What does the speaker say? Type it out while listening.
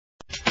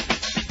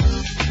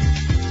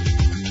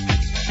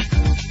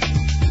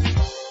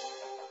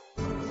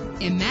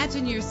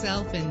Imagine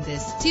yourself in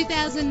this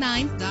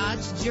 2009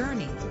 Dodge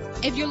Journey.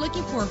 If you're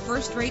looking for a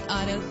first-rate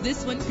auto,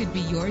 this one could be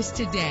yours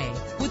today.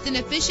 With an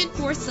efficient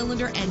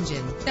 4-cylinder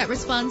engine that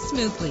responds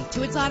smoothly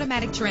to its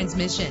automatic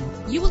transmission,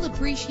 you will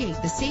appreciate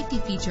the safety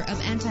feature of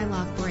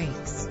anti-lock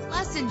brakes.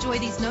 Plus, enjoy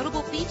these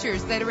notable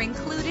features that are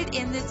included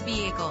in this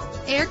vehicle: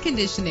 air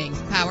conditioning,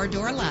 power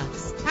door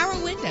locks,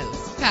 power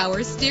windows,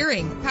 power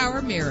steering,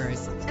 power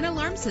mirrors, an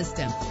alarm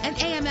system, an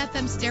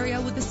AM/FM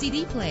stereo with a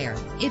CD player.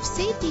 If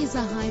safety is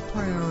a high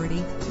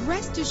priority,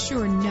 rest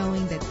assured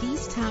knowing that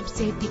these top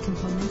safety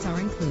components are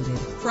included: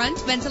 front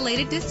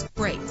ventilated disc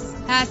brakes,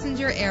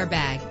 passenger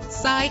airbag,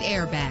 side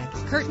airbag,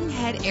 curtain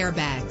head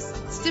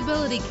airbags,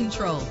 stability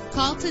control.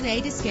 Call today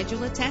to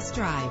schedule a test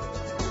drive.